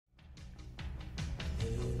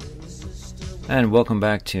And welcome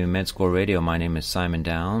back to Med School Radio. My name is Simon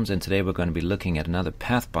Downs, and today we're going to be looking at another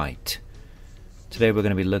path bite. Today we're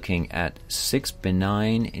going to be looking at 6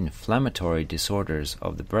 benign inflammatory disorders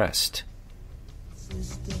of the breast.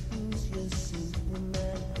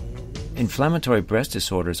 Inflammatory breast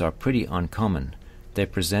disorders are pretty uncommon. They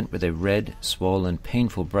present with a red, swollen,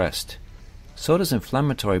 painful breast. So does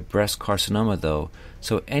inflammatory breast carcinoma though,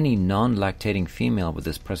 so any non-lactating female with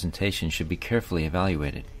this presentation should be carefully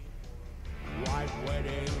evaluated.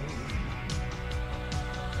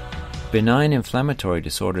 Benign inflammatory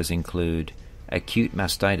disorders include acute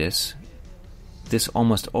mastitis. This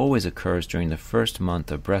almost always occurs during the first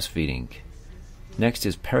month of breastfeeding. Next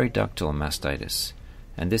is periductal mastitis,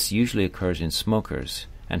 and this usually occurs in smokers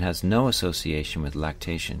and has no association with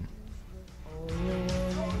lactation.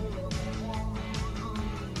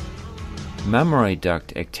 Mammary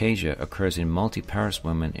duct ectasia occurs in multiparous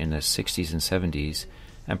women in their 60s and 70s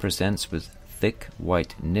and presents with thick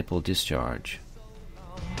white nipple discharge.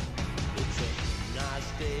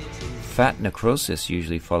 Fat necrosis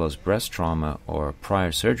usually follows breast trauma or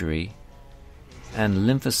prior surgery, and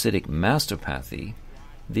lymphocytic mastopathy.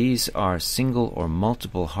 These are single or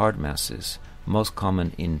multiple hard masses, most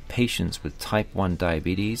common in patients with type 1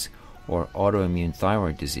 diabetes or autoimmune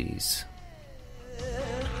thyroid disease.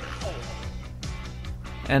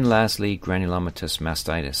 And lastly, granulomatous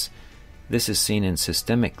mastitis. This is seen in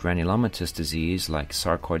systemic granulomatous disease like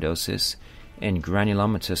sarcoidosis, in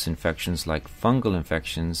granulomatous infections like fungal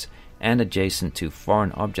infections, and adjacent to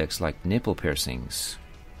foreign objects like nipple piercings.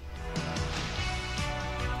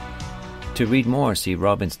 To read more, see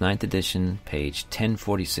Robbins' 9th edition, page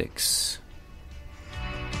 1046.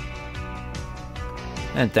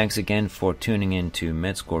 And thanks again for tuning in to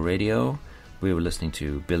Med School Radio. We were listening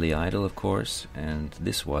to Billy Idol, of course, and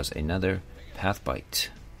this was another Path Bite.